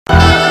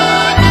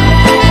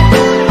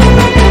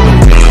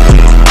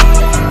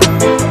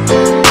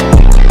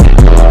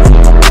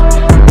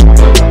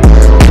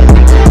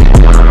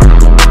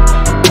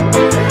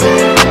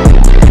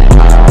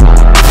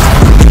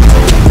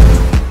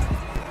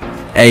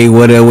Hey,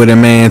 what up with it,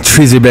 man?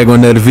 Trizzy back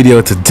on another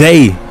video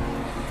today.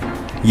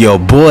 Yo,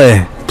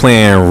 boy,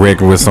 playing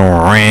record with some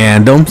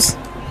randoms.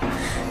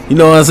 You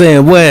know what I'm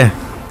saying, boy?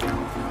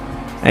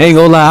 I ain't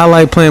gonna lie, I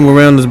like playing with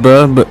randoms,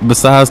 bro. But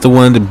besides the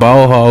one, the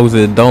ball hogs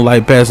that don't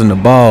like passing the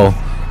ball.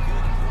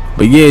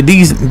 But yeah,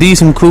 these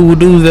some cool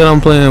dudes that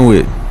I'm playing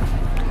with.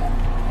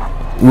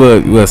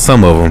 Well,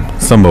 some of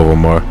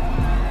them are.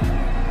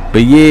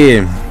 But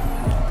yeah.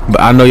 But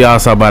I know y'all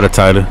saw by the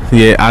title.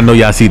 Yeah, I know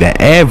y'all see the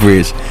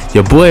average.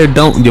 Your boy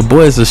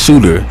is a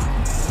shooter.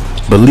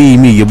 Believe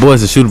me, your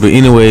boy's a shooter. But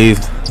anyways,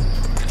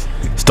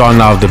 starting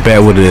off the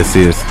bat with an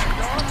assist.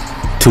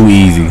 Too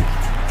easy.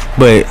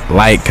 But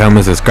like,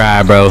 comment,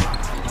 subscribe, bro.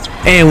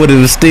 And with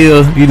it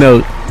still, you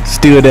know,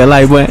 still that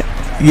like button.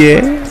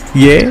 Yeah.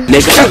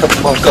 Nigga, shut the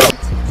fuck up.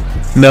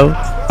 No?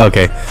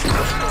 Okay.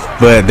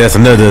 But that's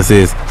another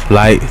assist.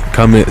 Like,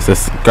 comment,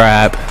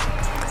 subscribe,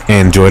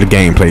 and enjoy the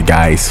gameplay,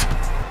 guys.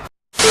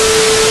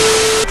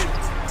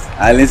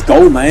 Alright, let's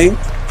go, man.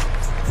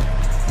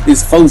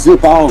 It's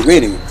 4-zip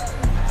already.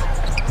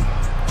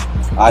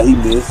 Alright, he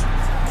missed.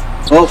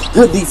 Oh,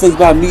 good defense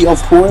by me,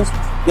 of course.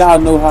 Y'all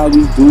know how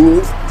we do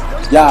it.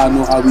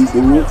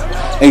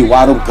 Hey,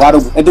 wide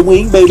open at the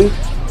wing, baby.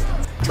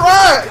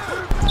 Try.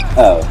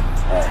 Oh.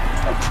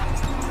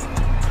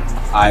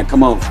 Alright,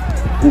 come on.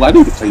 Ooh, I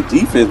need to play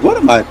defense. What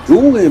am I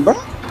doing, bro?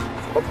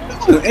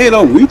 And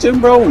I'm reaching,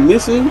 bro,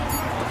 missing.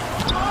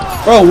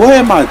 Bro, where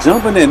am I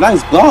jumping at?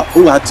 Nice block.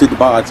 Ooh, I took the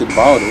ball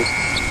though.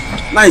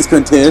 Nice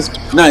contest.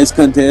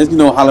 You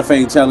know, Hall of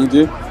Fame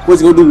challenger.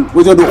 What you gonna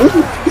do?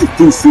 Ooh, he's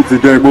too shit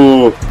today,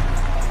 boy.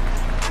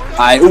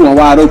 Alright, ooh, I'm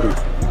wide open.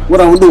 What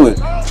am I doing?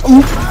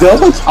 Ooh,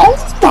 double. Oh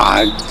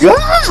my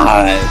gosh.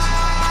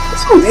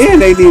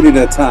 And they needed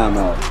a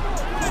timeout.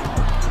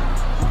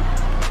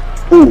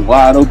 Ooh,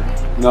 wide open.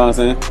 You know what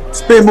I'm saying?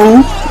 Spin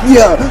move.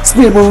 Yeah,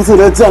 spin move to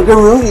the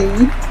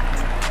dungaroo.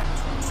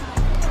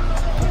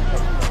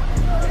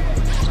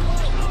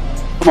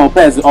 Come on,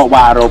 pass it all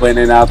wide open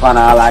and I'll find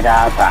out like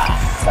I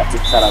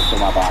shut up to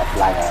my boss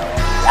like a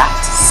rat.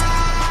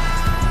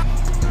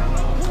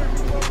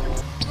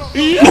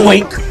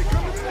 Yoink.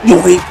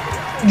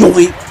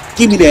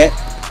 Give me that.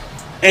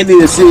 And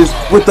then assist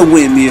with the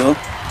windmill.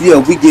 Yeah,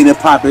 we getting it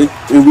popping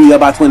and we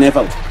about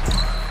 24.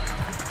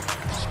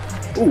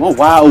 Ooh, I'm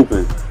wide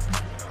open.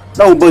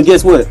 No, but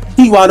guess what?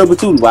 He wide open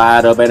too.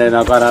 Wide open and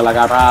I'll find out like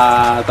a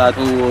rat.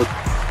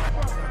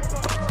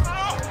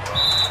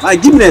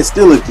 Like, give me that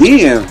steal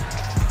again.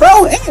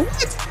 Bro,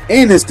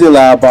 and it's still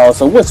our ball.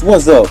 So what's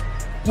up?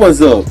 And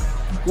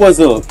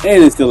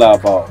it's still our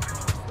ball.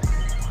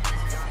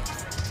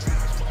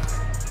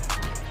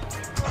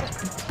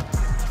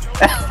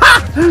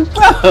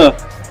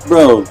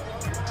 Bro,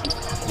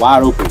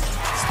 wide open,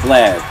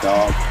 splash,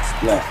 dog,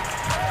 splash.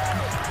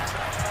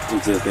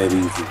 It's just that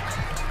easy.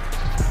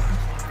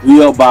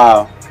 We up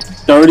by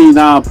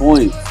 39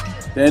 points.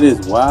 That is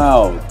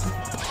wild.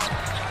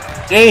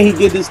 And he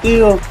get the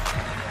steal.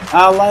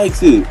 I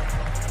likes it.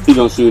 He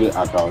gonna shoot it.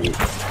 I call it.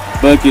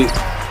 Bucket.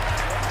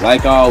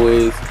 Like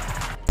always.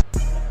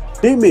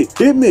 Hit me.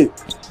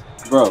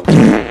 Bro.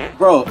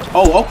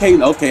 Oh, okay.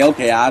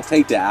 I'll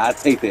take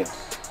that.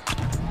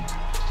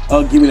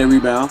 Oh, give me that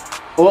rebound.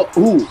 Oh,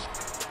 ooh.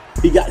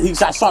 He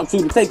shot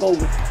sharpshooter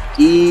takeover.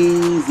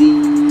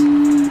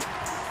 Easy.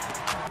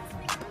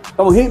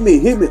 Come on, hit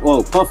me.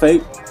 Oh, pump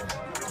fake.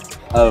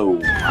 Oh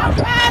my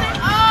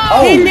god.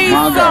 Oh, he needs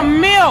some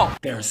milk.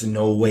 There's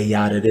no way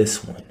out of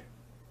this one.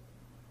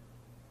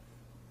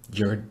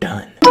 You're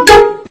done.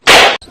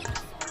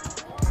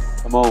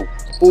 Come on.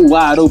 Ooh,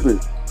 wide open.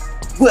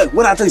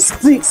 What I say?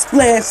 Split,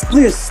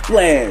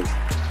 splash.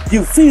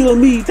 You feel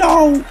me,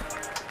 dog?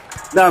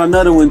 Not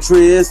another one,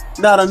 Triz.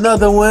 Not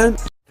another one.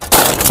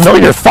 Know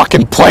your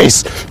fucking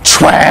place,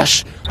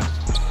 trash.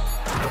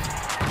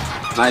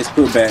 Nice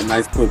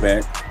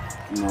putback.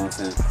 You know what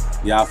I'm saying?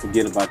 Y'all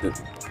forget about the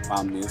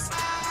I miss.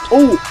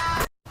 Ooh.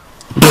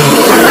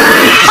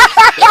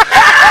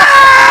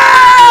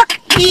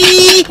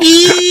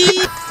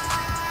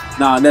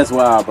 Nah, that's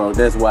wild, bro.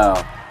 That's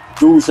wild.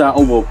 Dude shot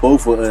over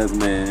both of us,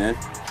 man.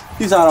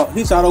 He shot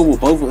over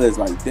both of us.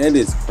 Like, that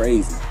is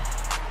crazy.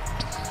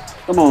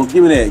 Come on,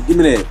 give me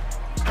that.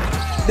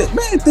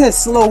 Man, that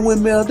slow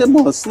windmill, that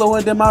more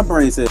slower than my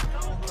brain said.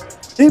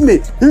 Hit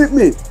me.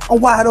 I'm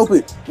wide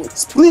open.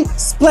 Split,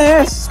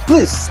 splash.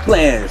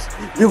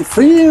 You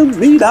feel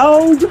me,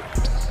 dog?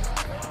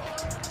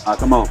 Ah,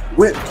 come on.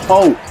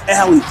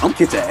 Alley. I'm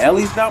catching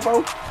alleys now,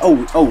 bro.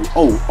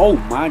 Oh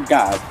my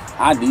God.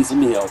 I need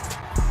some help.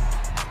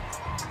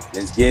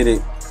 Let's get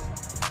it.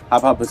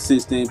 Hop a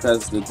 16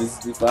 passes to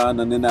this 5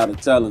 and then out of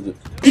challenger.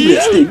 Give me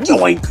that stick.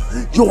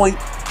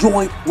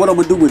 Yoink. What I'm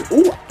gonna do with?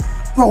 Ooh,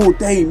 bro,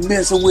 they ain't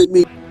messing with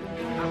me.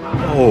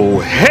 Oh,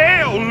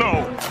 hell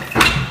no.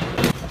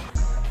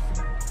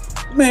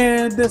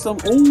 Man, there's some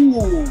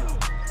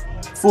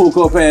full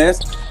court pass.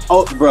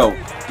 Oh, bro,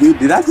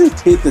 did I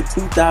just hit the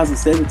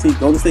 2017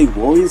 Golden State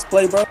Warriors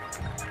play, bro?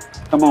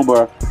 Come on,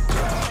 bro.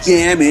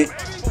 Jam it,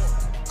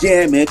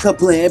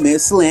 kablam it,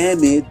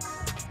 slam it.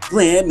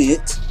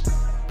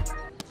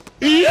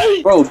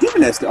 Bro, give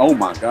me that. Oh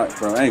my god,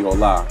 bro. I ain't gonna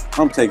lie.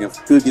 I'm taking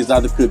cookies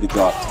out the cookie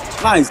jar.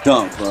 Nice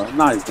dunk, bro.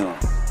 Nice dunk.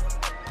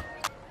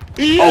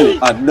 Oh,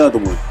 another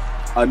one.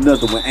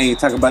 Another one. Ain't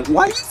talking about.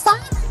 Why you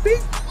fouling,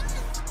 big?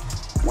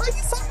 Why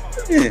you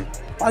fouling?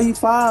 Why you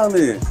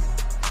fouling?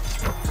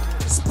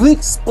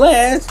 Split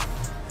splash.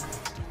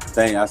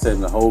 Dang, I said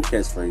the whole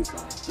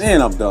catchphrase.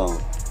 Man, I'm done.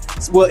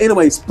 Well,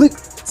 anyway, split,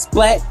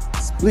 splat,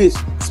 splish,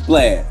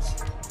 splash.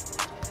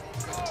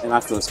 And I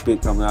feel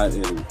spit coming out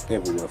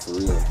everywhere for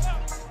real.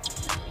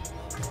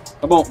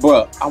 Come on,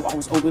 bro. I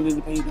was opening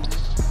the paper.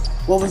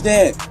 What was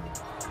that?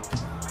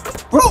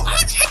 Bro,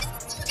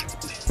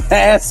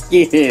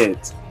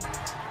 basket.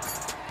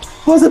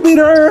 Was it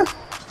beater?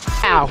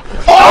 Ow.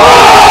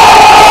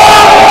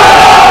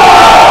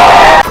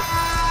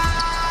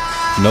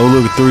 No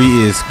look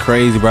 3 is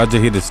crazy, bro. I just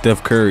hit the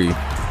Steph Curry.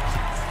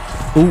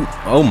 Ooh,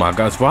 oh my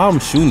gosh, why I'm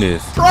shooting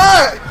this?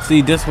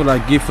 See, that's what I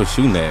get for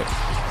shooting that.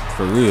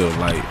 For real,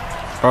 like,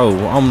 bro,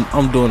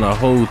 I'm doing a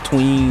whole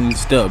tween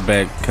step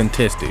back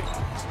contested.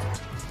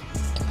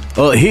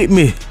 Oh, hit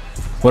me.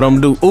 What I'm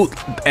gonna do? Ooh,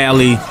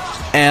 alley,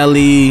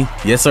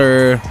 yes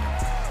sir.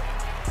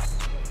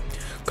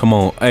 Come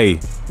on, hey.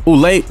 Ooh,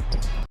 late.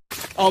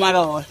 Oh my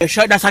god, you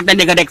should have sucked the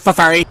nigga dick for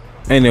free.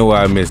 Ain't know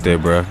why I missed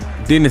that, bro.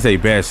 Didn't say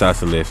bad shot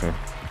selection.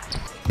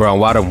 Bro,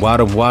 wide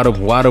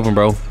open,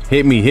 bro.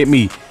 Hit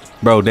me.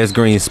 Bro, that's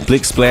green.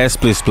 Split splash,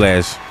 split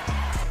splash.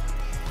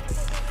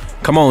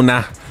 Come on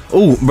now.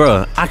 Ooh,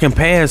 bro, I can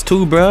pass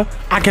too, bro.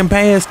 I can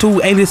pass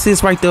too. 8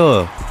 assists right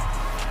there.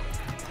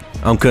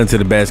 I'm cutting to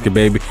the basket,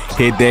 baby.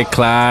 Hit that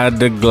Clyde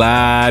the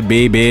glide,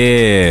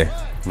 baby.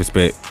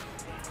 Respect.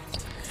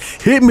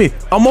 Hit me.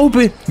 I'm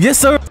open. Yes,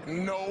 sir.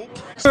 Nope.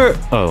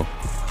 Oh.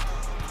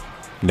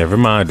 Never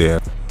mind there.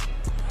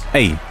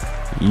 Hey.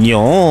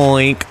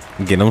 Yoink.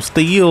 Get them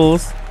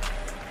steals.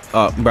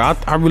 Bro,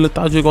 I really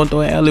thought you were going to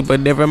throw an alley, but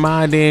never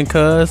mind then,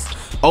 cuz.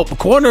 Oh,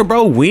 corner,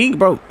 bro. Wing,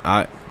 bro.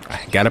 I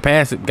gotta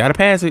pass it.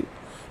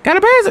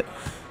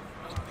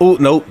 Oh,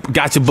 nope.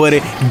 Got you, buddy.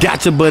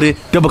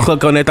 Double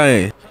cluck on that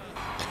thing.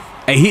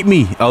 Hey, hit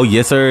me. Oh,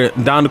 yes, sir.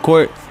 Down the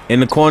court. In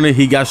the corner.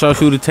 He got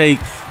sharpshooter take.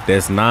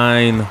 That's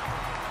 9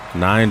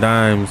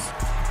 dimes.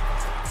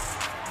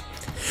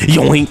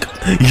 Yoink.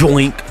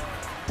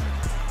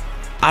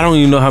 I don't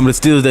even know how many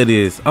steals that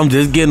is. I'm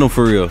just getting them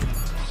for real.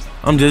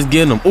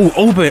 Ooh,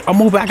 open.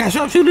 I'm open. I got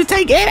sharpshooter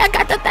take it. I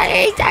got the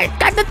thing.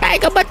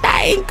 I'm a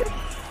thing.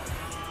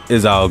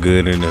 It's all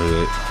good in the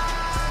hood.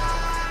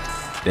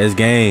 That's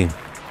game.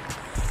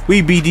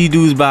 We beat these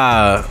dudes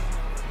by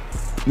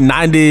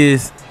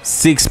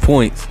 96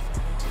 points.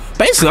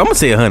 Basically, I'm gonna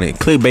say 100.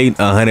 Clickbait,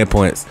 100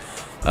 points.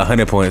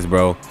 100 points,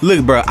 bro.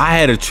 Look, bro, I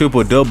had a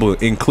triple-double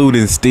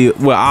including steals.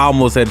 Well, I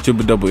almost had a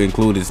triple-double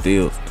including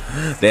steals.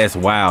 That's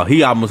wild.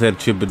 He almost had a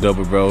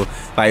triple-double, bro.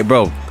 Like,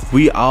 bro,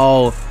 we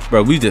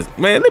just,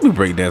 man, let me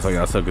break down on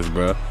y'all suckers,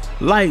 bro.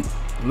 Like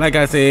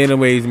I said,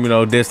 anyways, you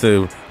know, that's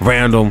the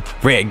random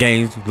red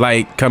games.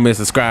 Like, comment,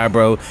 subscribe,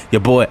 bro. Your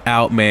boy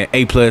out, man.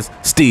 A+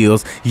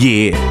 steals,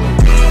 yeah.